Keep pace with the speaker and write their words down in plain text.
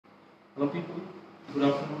Hello people, good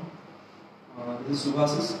afternoon. This is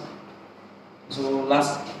Subhasis. So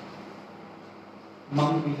last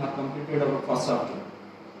month we have completed our first chapter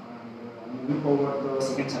and moving forward the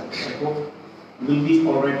second chapter. I hope you will be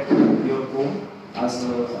alright with your home as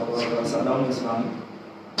our shutdown is running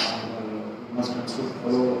and we must have to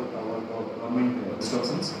follow our government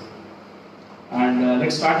instructions. And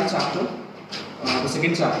let's start the chapter, the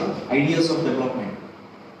second chapter, ideas of development.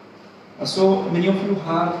 So many of you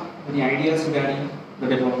have many ideas regarding the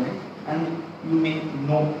development and you may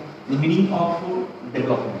know the meaning of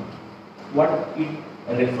development, what it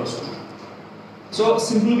refers to. So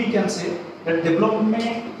simply we can say that development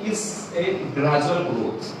is a gradual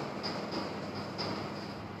growth.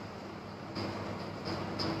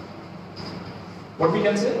 What we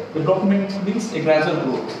can say? Development means a gradual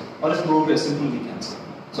growth or a progress, simply we can say.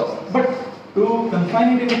 So, but to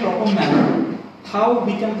confine it in a proper manner, how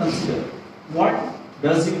we can consider what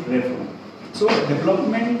does it refer to? So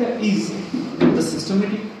development is the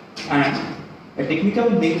systematic and a technical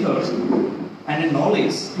method and a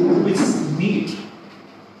knowledge which meet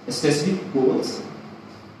specific goals,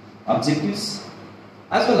 objectives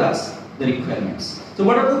as well as the requirements. So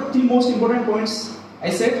what are the three most important points I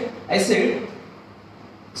said? I said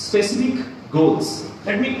specific goals.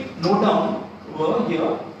 Let me note down over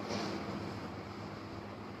here.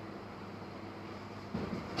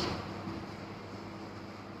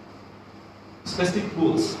 Specific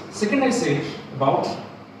goals. Second, I said about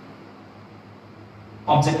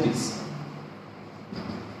objectives.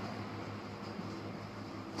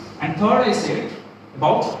 And third, I said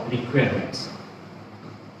about requirements.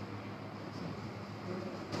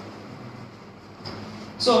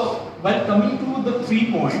 So, while coming to the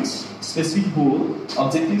 3 points, specific goal,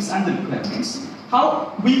 objectives and the requirements,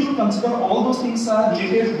 how we will consider all those things are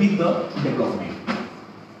related with the development.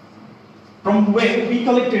 From where we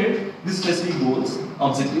collected these specific goals,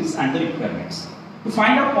 objectives and the requirements. To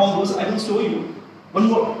find out all those, I will show you one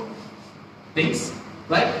more things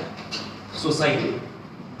like society.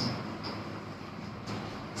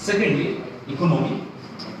 Secondly, economy.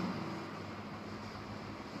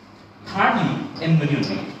 Thirdly,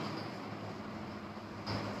 environment.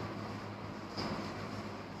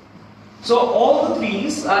 So all the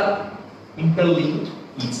things are interlinked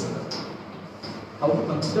each other. How to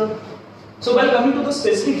consider? So while coming to the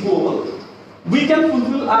specific goal, we can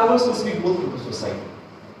fulfill our specific goal to the society.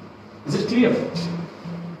 Is it clear?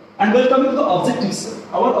 And while coming to the objectives,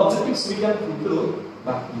 our objectives we can fulfill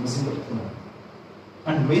by using the economy.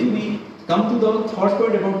 And when we come to the third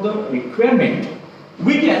point about the requirement,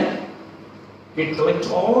 we can collect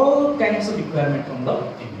all kinds of requirement from the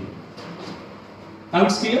environment. Now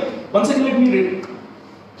it's clear? Once again let me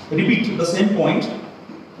repeat the same point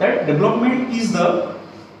that development is the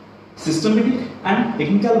systematic and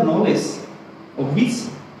technical knowledge of which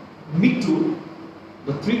meet to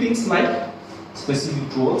the 3 things like specific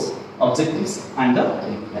goals, objectives and the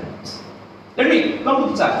requirements. Let me come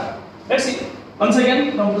to the chapter. Let's see. Once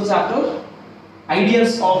again come to the chapter.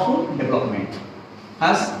 Ideas of development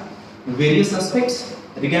has various aspects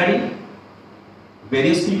regarding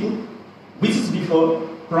various people which is differ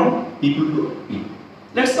from people to people.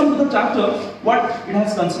 Let's come to the chapter, what it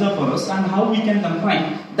has considered for us and how we can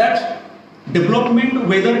confine that development,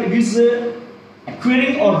 whether it is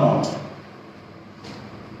occurring or not.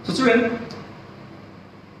 So children,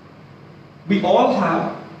 we all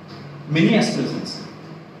have many aspirations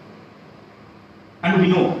and we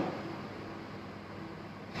know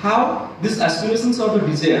how these aspirations or the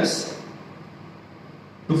desires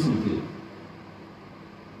to fulfill.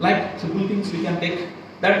 Like simple things we can take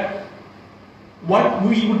that what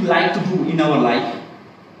we would like to do in our life.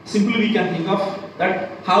 Simply we can think of that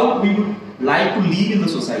how we would like to live in the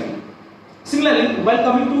society. Similarly, while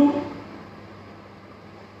coming to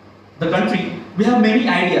the country, we have many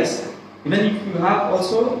ideas. Even if you have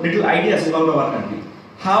also little ideas about our country.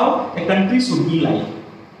 How a country should be like.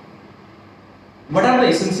 What are the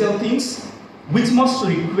essential things which must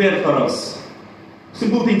require for us?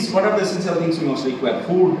 Simple things, what are the essential things we must require?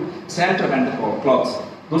 Food, shelter and the clothes.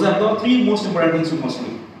 Those are the 3 most important things we must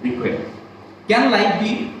require. Can life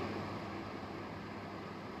be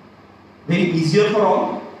very easier for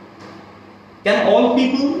all? Can all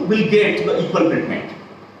people will get the equal treatment?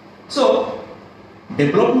 So,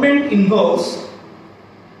 development involves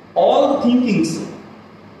all the thinkings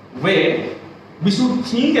where we should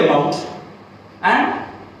think about and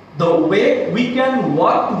the way we can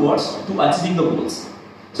work towards to achieving the goals.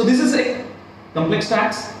 So this is a complex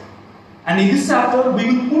task and in this chapter we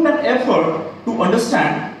will put an effort to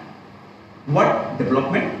understand what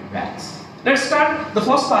development means. Let's start the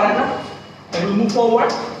first paragraph. I will move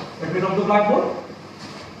forward. Get rid of the blackboard.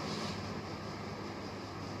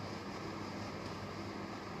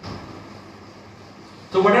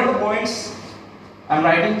 So what are the points I'm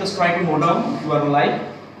writing? Just try to note down if you are live.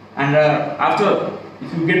 And after,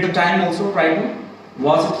 if you get the time, also try to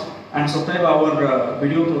watch it and subscribe our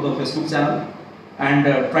video to the Facebook channel and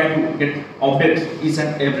try to get update each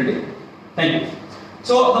and every day. Thank you.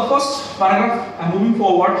 So the first paragraph I'm moving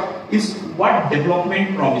forward is what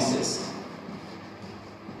development promises.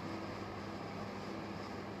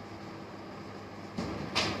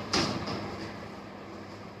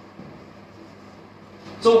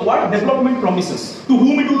 So what development promises? To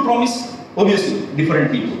whom it will promise? Obviously,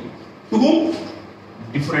 different people. To whom?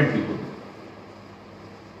 Different people.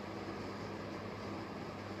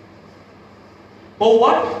 For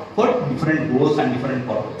what? For different goals and different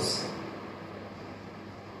purposes.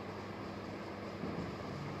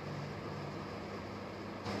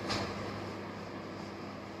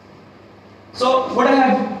 So what I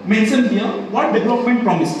have mentioned here, what development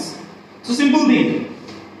promises? So simple thing.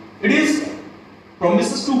 It is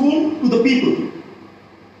promises to whom? To the people.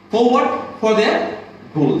 For what? For their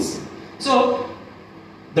goals. So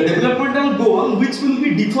the developmental goal which will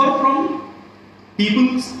be differ from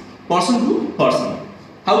people's person to person.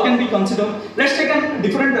 How can we consider? Let's take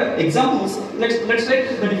different examples. Let's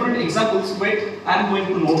take the different examples where I am going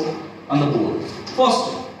to note on the board.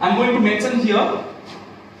 First, I am going to mention here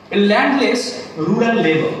a landless rural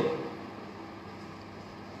labor.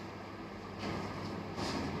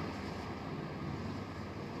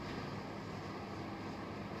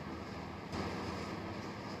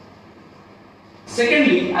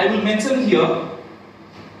 Secondly, I will mention here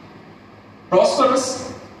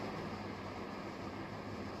prosperous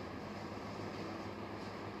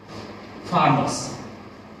farmers.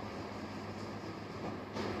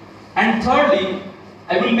 And thirdly,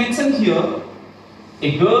 I will mention here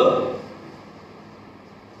a girl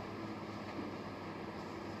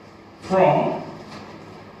from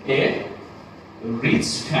a rich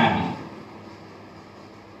family.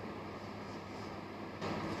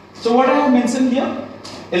 So what I have mentioned here,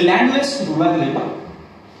 a landless rural labor,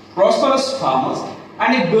 prosperous farmers,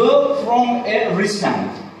 and a girl from a rich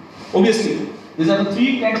family. Obviously, these are the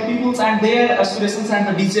three kind of peoples and their aspirations and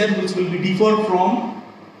the desire which will be differ from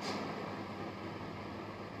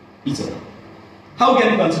each other. How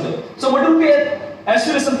can you consider? So what will be an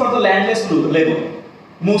aspiration for the landless labor?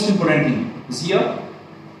 Most important thing is here,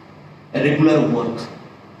 a regular work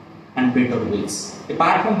and better wages.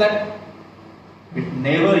 Apart from that, it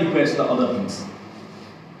never requires the other things.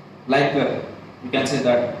 Like you can say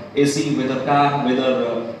that AC, weather car,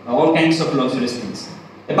 weather all kinds of luxurious things.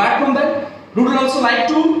 Apart from that, we would also like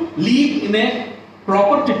to live in a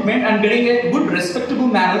proper treatment and getting a good respectable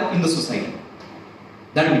manner in the society.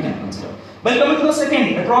 That we can consider. But coming to the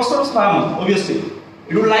second, a prosperous farmer, obviously,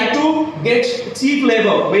 it would like to get cheap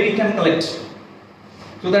labor where he can collect.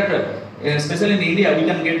 So that, especially in India, we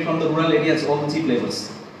can get from the rural areas all the cheap labors,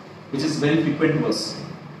 which is very frequent to us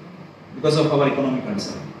because of our economic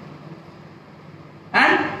concern.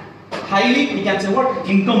 And highly, we can say what?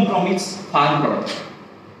 Income from its farm product.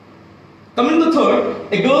 Coming to the third,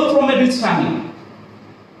 a girl from a rich family.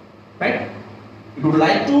 Right? It would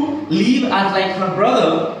like to live as like her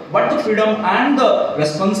brother, but the freedom and the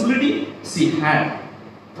responsibility she had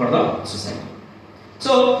for the society.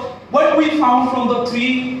 So, what we found from the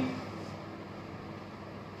three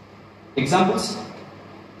examples,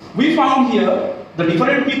 we found here the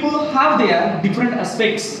different people have their different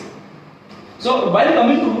aspects. So, while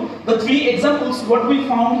coming to the three examples, what we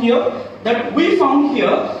found here, that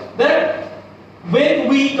when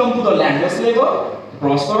we come to the landless labor,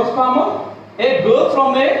 prosperous farmer, a girl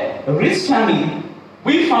from a rich family,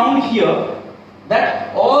 we found here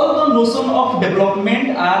that all the notion of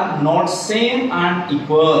development are not same and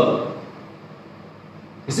equal.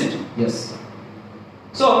 Is it? Yes.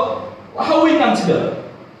 So, how we consider?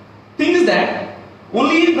 Thing is that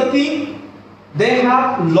only the thing they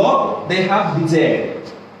have loved, they have desired.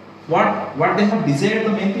 What they have desired,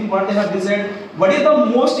 the main thing, what they have desired, what is the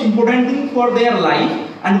most important thing for their life,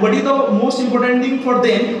 and what is the most important thing for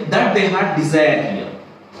them that they have desired here.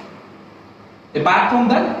 Apart from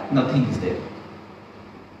that, nothing is there.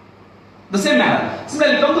 The same manner.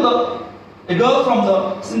 Similarly, come to a girl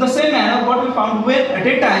from in the same manner, what we found when at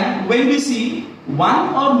a time when we see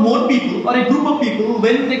one or more people or a group of people,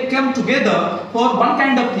 when they come together for one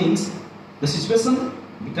kind of things, the situation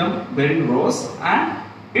become very gross and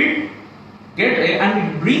it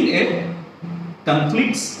bring a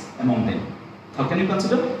conflicts among them. How can you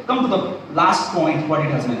consider? Come to the last point, what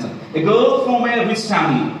it has mentioned. A girl from a rich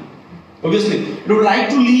family. Obviously, it would like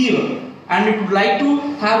to live and it would like to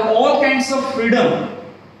have all kinds of freedom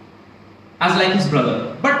as like his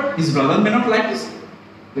brother. But his brother may not like this.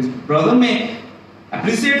 His brother may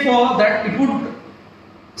appreciate for that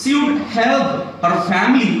she would help her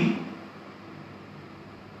family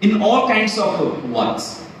in all kinds of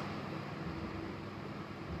works.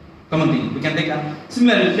 Common thing. We can take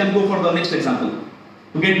similarly, we can go for the next example.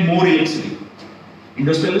 To get more electricity,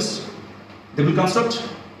 industrialists, they will construct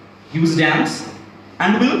huge dams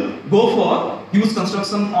and will go for huge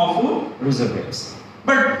construction of reservoirs.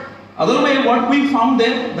 But other way, what we found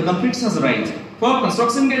there, the conflicts has arisen. For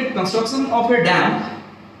construction of a dam,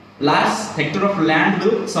 large hectare of land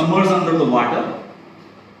will submerge under the water.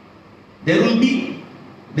 There will be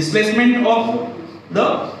displacement of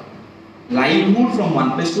the livelihood from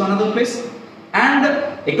one place to another place, and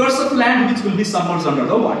acres of land which will be submerged under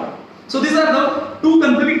the water. So these are the two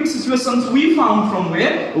conflicting situations we found from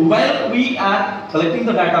where, while we are collecting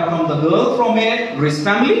the data from the girl from a rich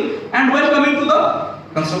family and while coming to the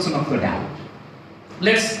construction of the dam.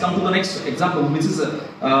 Let's come to the next example, which is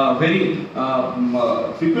very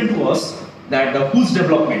frequent to us, that whose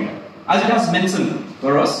development. As it has mentioned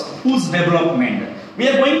for us, whose development. We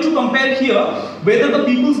are going to compare here whether the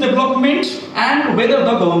people's development and whether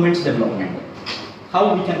the government's development.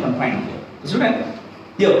 How we can confine here? Student,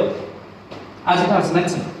 here, as it has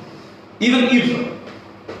mentioned, even if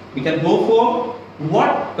we can go for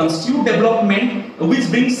what constitute development which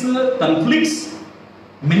brings conflicts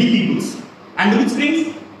many peoples and which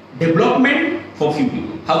brings development for few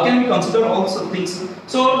people. How can we consider all such things?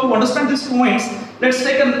 So to understand these points, let's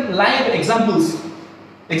take a live example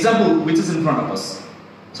which is in front of us.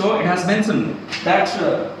 So it has mentioned that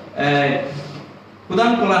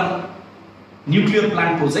Kudankulam nuclear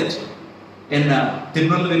plant project in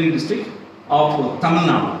Tirunelveli district of Tamil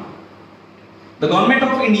Nadu. The government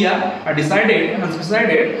of India has decided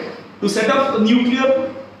to set up a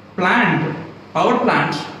nuclear power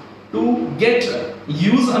plant to get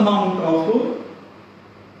huge amount of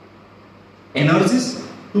energies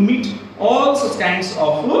to meet all such kinds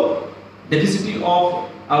of deficit of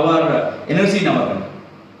our energy in our country.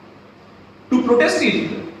 To protest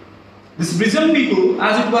it, this region people,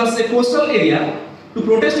 as it was a coastal area, to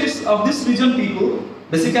protest it of this region people,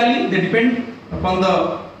 basically they depend upon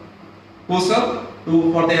the coastal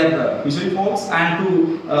for their fishery folks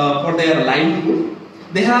and for their livelihood.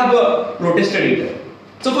 They have protested it.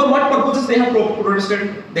 So for what purposes they have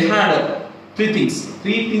protested? They had three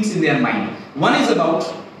things in their mind. One is about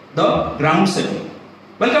the ground safety.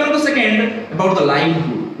 Welcome to the second, about the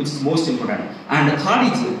livelihood, which is most important, and the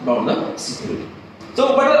third is about the security.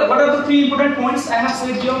 So what are the three important points I have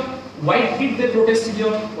said here? Why did they protest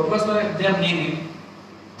here? What was their main aim?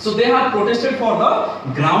 So they have protested for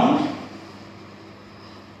the ground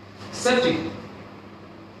safety.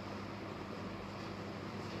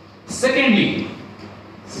 Secondly,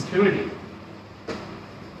 security.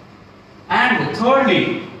 And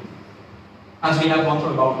thirdly, as we have gone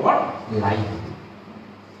through, about what? Livelihood.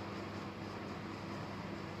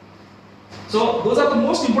 So those are the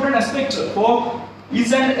most important aspects for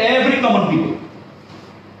each and every common people.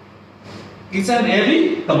 Each and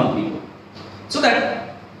every common people. So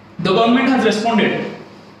that the government has responded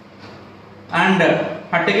and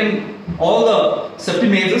had taken all the safety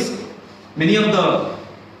measures. Many of the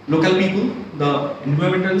local people, the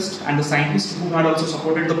environmentalists and the scientists who had also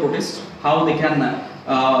supported the protest, how they can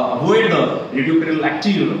avoid the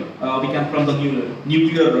radioactive from the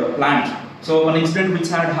nuclear plant. So one incident which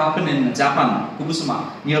had happened in Japan,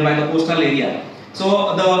 Fukushima, nearby the coastal area.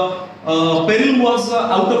 So the peril was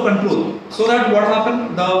out of control. So that what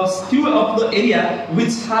happened? The few of the area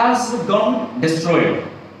which has gone destroyed.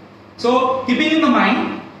 So keeping in the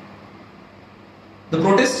mind, the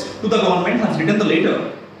protest to the government has written the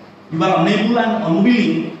letter. You are unable and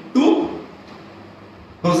unwilling to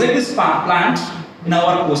project this plant in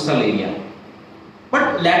our coastal area.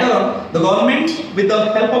 But later, the government, with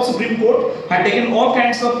the help of Supreme Court, had taken all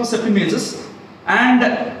kinds of safety measures, and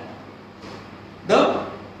the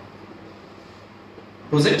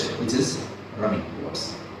project which is running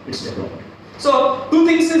towards its development. So, two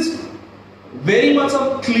things is very much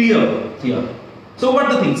clear here. So, what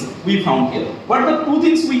are the things we found here? What are the two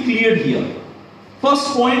things we cleared here?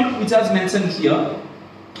 First point, which is mentioned here,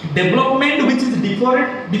 development which is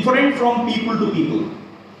different from people to people,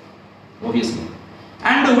 obviously.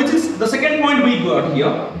 And which is the second point we got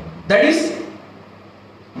here, that is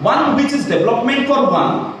one which is development for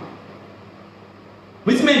one,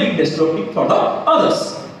 which may be destructive for the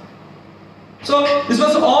others. So this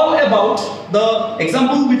was all about the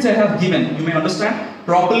example which I have given. You may understand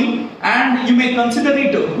properly and you may consider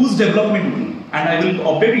it whose development will be. and I will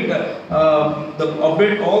update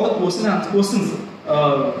update all the questions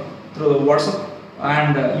through the WhatsApp,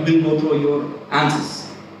 and you will go through your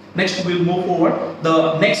answers. Next, we will move forward.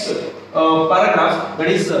 The next paragraph, that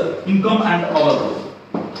is income and other.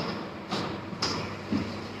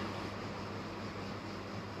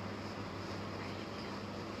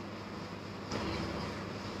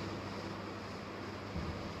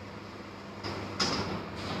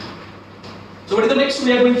 So what is the next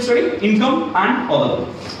we are going to study? Income and other.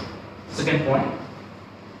 Second point.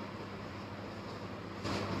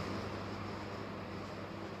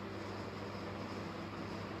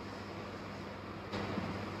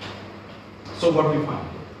 So what we find?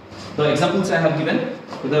 The examples I have given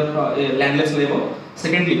with the landless labor.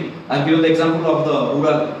 Secondly, I have given the example of the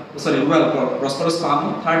rural prosperous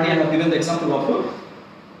farmer. Thirdly, I have given the example of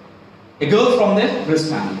a girl from the rich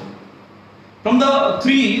family. From the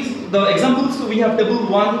the examples we have table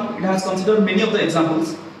 1, it has considered many of the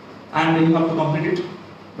examples, and you have to complete it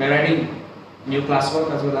by writing in your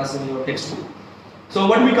classwork as well as in your textbook. So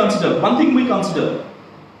what we consider? One thing we consider.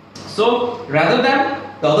 So rather than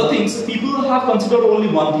the other things, people have considered only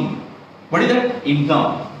one thing. What is that?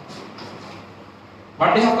 Income.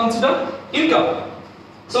 What they have considered? Income.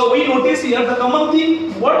 So we notice here the common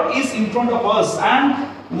thing, what is in front of us and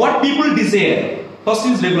what people desire. First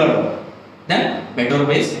is regular work. Then better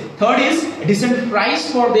wage. Third is a decent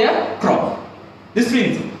price for their crop. This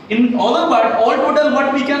means, in other words, all total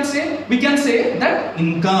what we can say? We can say that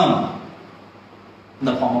income in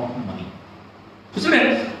the form of money. So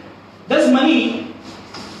students, does money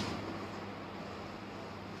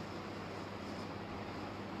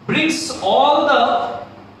brings all the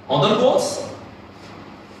other goals?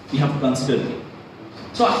 We have to consider it.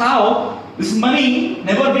 So how this money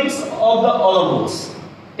never brings all the other goals?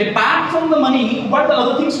 Apart from the money, what the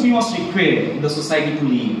other things we must require in the society to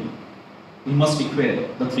live? We must require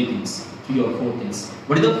the 3 things, 3 or 4 things.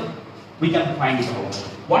 What is the? We can find it out.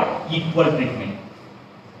 What? Equal treatment.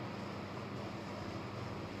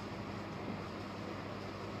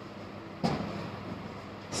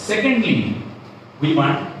 Secondly, we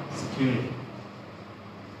want security.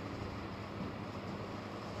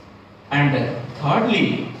 And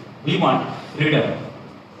thirdly, we want freedom.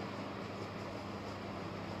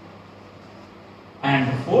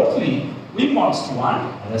 And fourthly, we must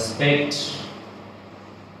want respect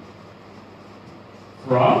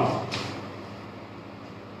from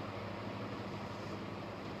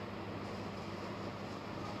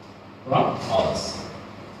others.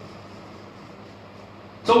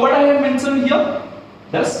 So what I have mentioned here,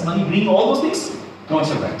 does money bring all those things? No,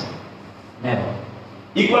 children. Never.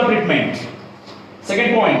 Equal treatment.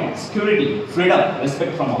 Second point, security, freedom,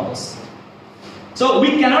 respect from others. So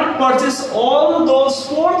we cannot purchase all those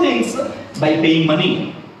 4 things by paying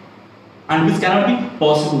money, and which cannot be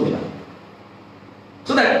possible here.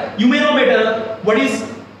 So that you may know better what is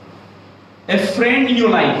a friend in your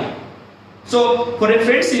life. So for a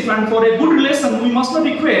friendship and for a good relation, we must not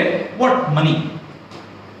require what? Money.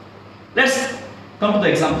 Let's come to the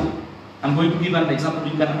example. I'm going to give an example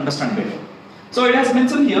you can understand better. So it has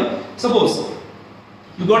mentioned here, suppose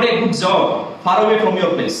you got a good job far away from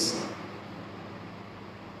your place.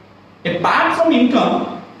 Apart from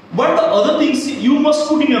income, what the other things you must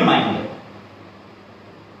put in your mind?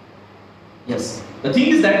 Yes, the thing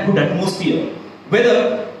is that good atmosphere,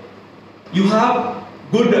 whether you have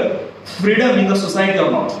good freedom in the society or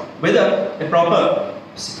not, whether a proper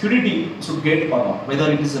security should get or not,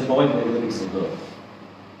 whether it is a boy, whether it is a girl.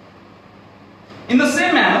 In the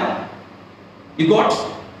same manner, you got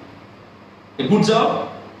a good job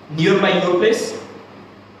nearby your place,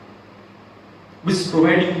 which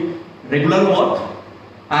provide you regular work.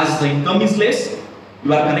 As the income is less,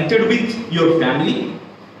 you are connected with your family,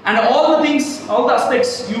 and all the things, all the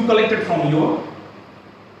aspects you collected from your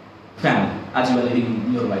family as you are living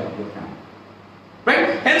in your life with your family.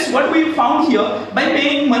 Right? Hence, what we found here, by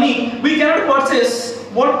paying money, we cannot purchase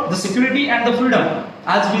what? The security and the freedom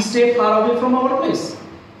as we stay far away from our place.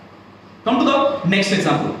 Come to the next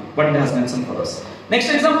example, what it has mentioned for us. Next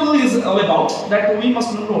example is about that we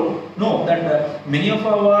must know that many of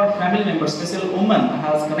our family members, especially women,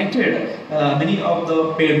 has connected many of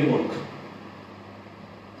the paid work.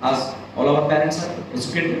 As all our parents are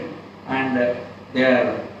educated and they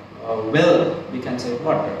are well, we can say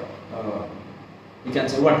what?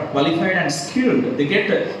 Qualified and skilled. They get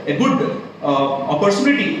a good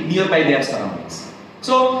opportunity nearby their surroundings.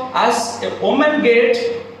 So as a woman get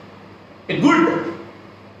a good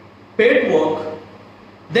paid work,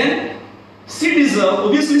 then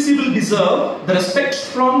obviously she will deserve the respect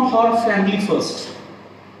from her family first,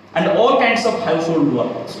 and all kinds of household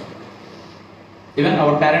work also. Even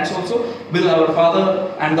our parents also will, our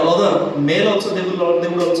father and the other male also, they would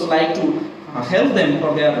also like to help them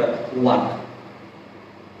for their work.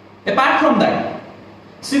 Apart from that,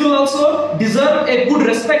 she will also deserve a good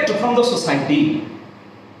respect from the society.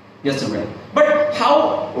 Yes, children. But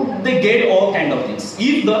how would they get all kind of things?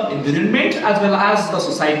 If the environment as well as the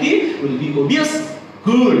society will be obvious,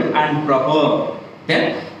 good and proper,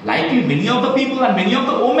 then likely many of the people and many of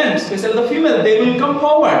the women, especially the female, they will come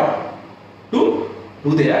forward to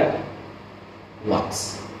do their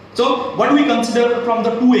works. So what do we consider from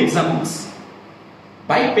the two examples?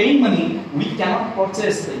 By paying money, we cannot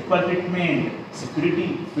purchase the equal treatment,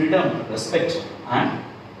 security, freedom, respect, and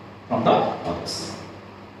from the others.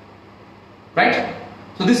 Right?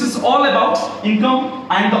 So this is all about income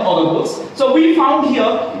and the other goals. So we found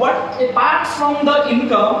here what, apart from the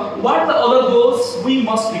income, what the other goals we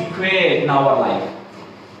must require in our life,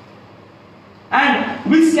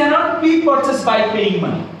 and which cannot be purchased by paying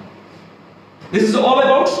money. This is all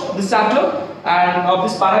about this chapter and of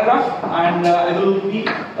this paragraph, and I will be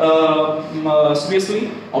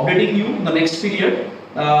seriously updating you in the next period,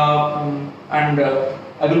 and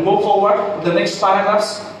I will go forward with the next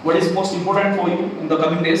paragraphs. What is most important for you in the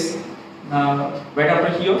coming days? Right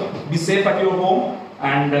after here, be safe at your home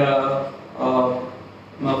and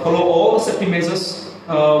follow all the safety measures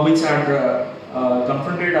which are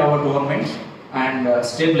confronted our government, and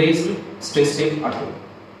stay blessed, stay safe at home.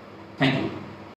 Thank you.